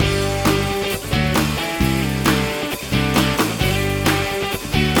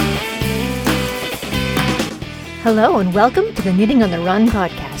Hello and welcome to the Knitting on the Run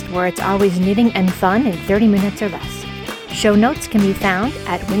podcast, where it's always knitting and fun in 30 minutes or less. Show notes can be found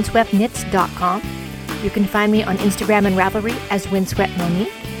at windsweptknits.com. You can find me on Instagram and Ravelry as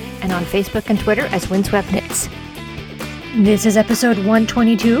windsweptmonique and on Facebook and Twitter as windsweptknits. This is episode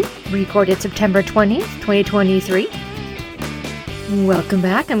 122, recorded September 20th, 2023. Welcome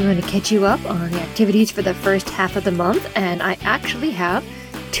back. I'm going to catch you up on the activities for the first half of the month, and I actually have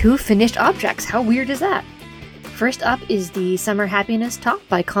 2 finished objects. How weird is that? First up is the Summer Happiness top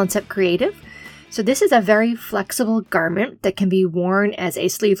by Concept Creative. So this is a very flexible garment that can be worn as a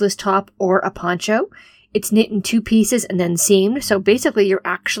sleeveless top or a poncho. It's knit in 2 pieces and then seamed. So basically you're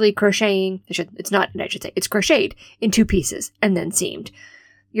actually crocheting, it's crocheted in 2 pieces and then seamed.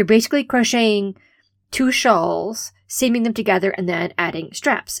 You're basically crocheting 2 shawls, seaming them together and then adding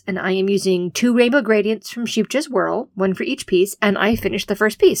straps. And I am using 2 rainbow gradients from Sheepja's Whirl, 1 for each piece, and I finished the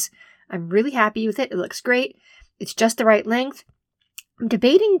first piece. I'm really happy with it. It looks great. It's just the right length. I'm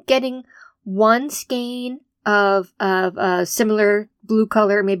debating getting 1 skein of a similar blue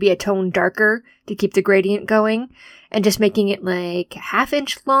color, maybe a tone darker to keep the gradient going, and just making it like ½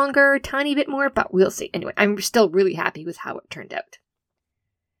 inch longer, tiny bit more, but we'll see. Anyway, I'm still really happy with how it turned out.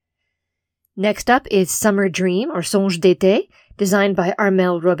 Next up is Summer Dream, or Songe d'été, designed by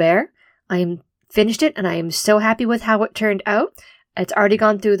Armelle Robert. I finished it, and I am so happy with how it turned out. It's already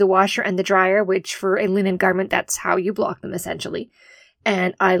gone through the washer and the dryer, which for a linen garment, that's how you block them, essentially.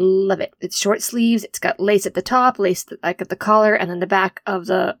 And I love it. It's short sleeves. It's got lace at the top, lace at the collar, and then the back of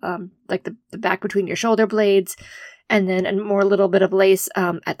the back between your shoulder blades, and then a little bit of lace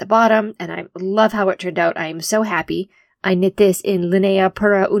at the bottom. And I love how it turned out. I am so happy. I knit this in Linea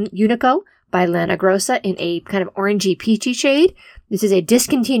Pura Unico by Lana Grossa in a kind of orangey peachy shade. This is a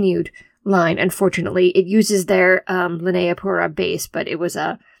discontinued line, unfortunately. It uses their Linea Pura base, but it was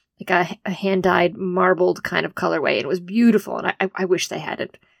a hand-dyed marbled kind of colorway, and it was beautiful, and I wish they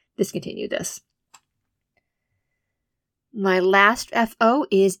hadn't discontinued this. My last FO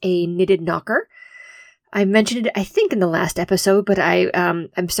is a knitted knocker. I mentioned it, I think, in the last episode, but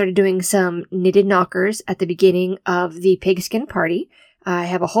I'm started doing some knitted knockers at the beginning of the pigskin party. I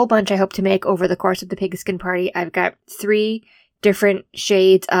have a whole bunch I hope to make over the course of the pigskin party. I've got 3 different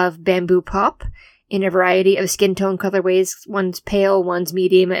shades of bamboo pop in a variety of skin tone colorways. One's pale, one's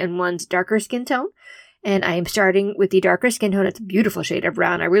medium, and one's darker skin tone. And I am starting with the darker skin tone. It's a beautiful shade of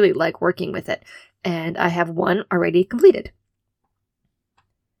brown. I really like working with it. And I have 1 already completed.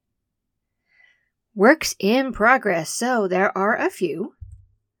 Works in progress. So there are a few.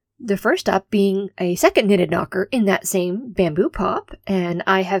 The first up being a second knitted knocker in that same bamboo pop, and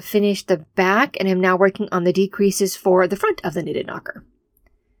I have finished the back and am now working on the decreases for the front of the knitted knocker.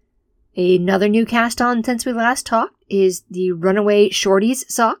 Another new cast on since we last talked is the Runaway Shorties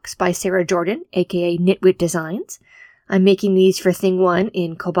socks by Sarah Jordan, aka Knitwit Designs. I'm making these for Thing 1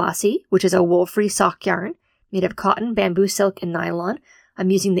 in Kobasi, which is a wool-free sock yarn made of cotton, bamboo, silk, and nylon. I'm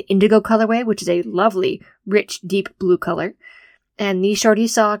using the indigo colorway, which is a lovely, rich, deep blue color. And these shorty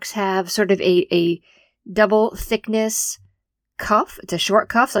socks have sort of a double thickness cuff. It's a short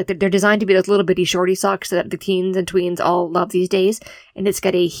cuff. So like they're designed to be those little bitty shorty socks that the teens and tweens all love these days. And it's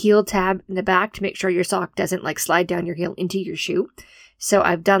got a heel tab in the back to make sure your sock doesn't like slide down your heel into your shoe. So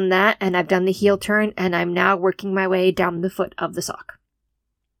I've done that, and I've done the heel turn, and I'm now working my way down the foot of the sock.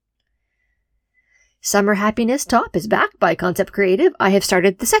 Summer Happiness top is back by Concept Creative. I have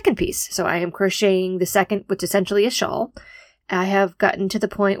started the second piece. So I am crocheting the second, which is essentially a shawl. I have gotten to the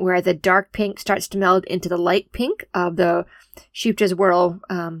point where the dark pink starts to meld into the light pink of the Sheepja's Whirl,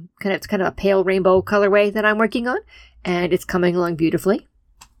 it's kind of a pale rainbow colorway that I'm working on, and it's coming along beautifully.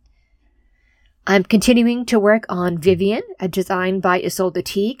 I'm continuing to work on Vivian, a design by Isolde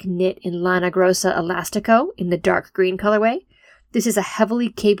Teague, knit in Lana Grossa Elastico in the dark green colorway. This is a heavily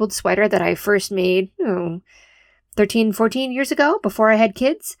cabled sweater that I first made 13, 14 years ago, before I had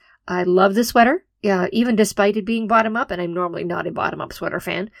kids. I love the sweater. Yeah, even despite it being bottom-up, and I'm normally not a bottom-up sweater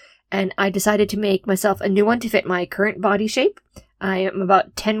fan, and I decided to make myself a new one to fit my current body shape. I am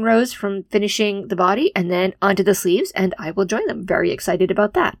about 10 rows from finishing the body, and then onto the sleeves, and I will join them. Very excited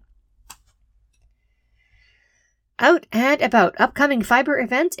about that. Out and about upcoming fiber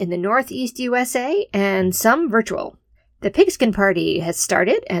events in the Northeast USA, and some virtual. The Pigskin Party has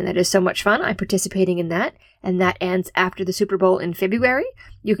started, and that is so much fun. I'm participating in that, and that ends after the Super Bowl in February.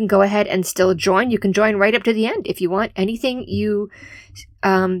 You can go ahead and still join. You can join right up to the end if you want. Anything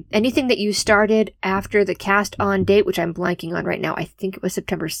that you started after the cast on date, which I'm blanking on right now, I think it was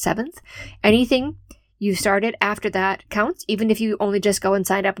September 7th. Anything you started after that counts, even if you only just go and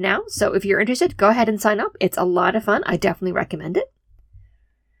sign up now. So if you're interested, go ahead and sign up. It's a lot of fun. I definitely recommend it.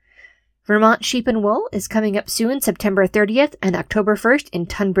 Vermont Sheep and Wool is coming up soon, September 30th and October 1st in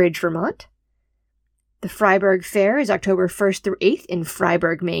Tunbridge, Vermont. The Fryeburg Fair is October 1st through 8th in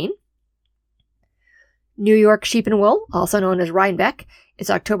Fryeburg, Maine. New York Sheep and Wool, also known as Rhinebeck, is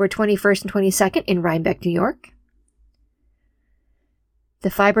October 21st and 22nd in Rhinebeck, New York. The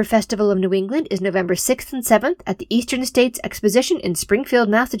Fiber Festival of New England is November 6th and 7th at the Eastern States Exposition in Springfield,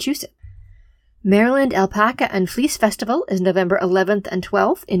 Massachusetts. Maryland Alpaca and Fleece Festival is November 11th and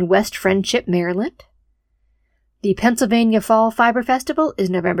 12th in West Friendship, Maryland. The Pennsylvania Fall Fiber Festival is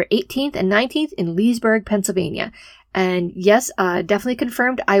November 18th and 19th in Leesburg, Pennsylvania. And yes, definitely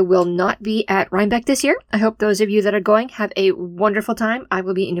confirmed, I will not be at Rhinebeck this year. I hope those of you that are going have a wonderful time. I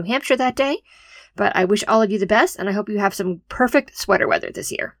will be in New Hampshire that day, but I wish all of you the best, and I hope you have some perfect sweater weather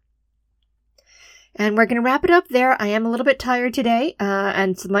this year. And we're going to wrap it up there. I am a little bit tired today,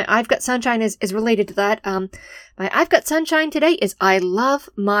 and so my I've Got Sunshine is related to that. My I've Got Sunshine today is I love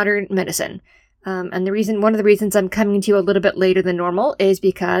modern medicine. And one of the reasons I'm coming to you a little bit later than normal is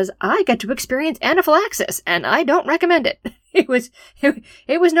because I got to experience anaphylaxis, and I don't recommend it. It was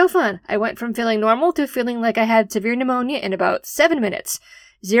no fun. I went from feeling normal to feeling like I had severe pneumonia in about 7 minutes.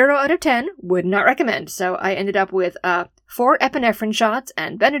 0 out of 10, would not recommend. So I ended up with 4 epinephrine shots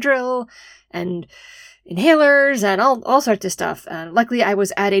and Benadryl and inhalers and all sorts of stuff. And luckily, I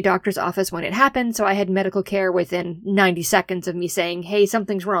was at a doctor's office when it happened, so I had medical care within 90 seconds of me saying, hey,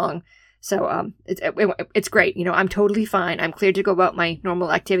 something's wrong. So it's great. You know, I'm totally fine. I'm cleared to go about my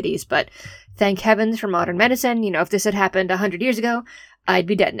normal activities, but thank heavens for modern medicine. You know, if this had happened 100 years ago, I'd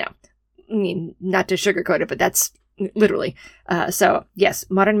be dead now. I mean, not to sugarcoat it, but that's literally. So yes,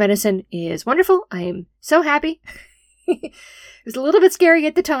 modern medicine is wonderful. I am so happy. It was a little bit scary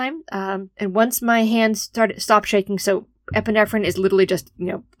at the time. And once my hands stopped shaking, so epinephrine is literally just, you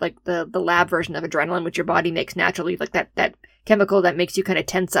know, like the lab version of adrenaline, which your body makes naturally, like that chemical that makes you kind of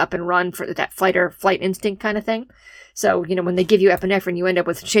tense up and run for that fight or flight instinct kind of thing. So, you know, when they give you epinephrine, you end up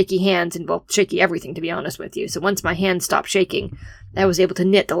with shaky hands and, well, shaky everything, to be honest with you. So once my hands stopped shaking, I was able to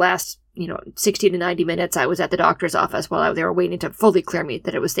knit the last, 60 to 90 minutes I was at the doctor's office while they were waiting to fully clear me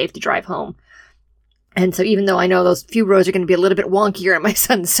that it was safe to drive home. And so even though I know those few rows are going to be a little bit wonkier in my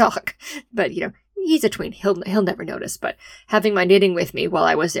son's sock, but, he's a tween. He'll never notice. But having my knitting with me while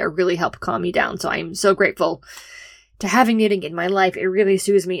I was there really helped calm me down. So I'm so grateful to having knitting in my life. It really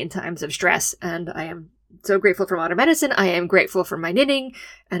soothes me in times of stress. And I am so grateful for modern medicine. I am grateful for my knitting.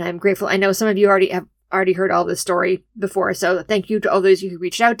 And I'm grateful. I know some of you have heard all this story before. So thank you to all those of you who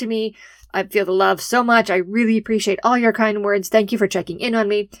reached out to me. I feel the love so much. I really appreciate all your kind words. Thank you for checking in on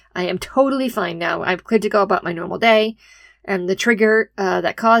me. I am totally fine now. I'm cleared to go about my normal day. And the trigger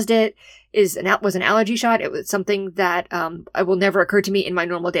that caused it was an allergy shot. It was something that will never occur to me in my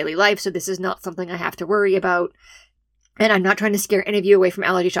normal daily life. So this is not something I have to worry about. And I'm not trying to scare any of you away from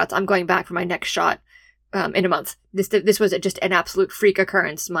allergy shots. I'm going back for my next shot in a month. This was just an absolute freak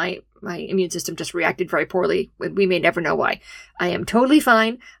occurrence. My immune system just reacted very poorly. We may never know why. I am totally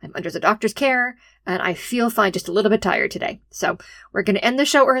fine. I'm under the doctor's care, and I feel fine, just a little bit tired today. So we're going to end the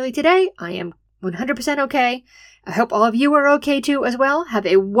show early today. I am 100% okay. I hope all of you are okay too as well. Have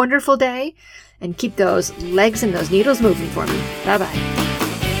a wonderful day, and keep those legs and those needles moving for me. Bye-bye.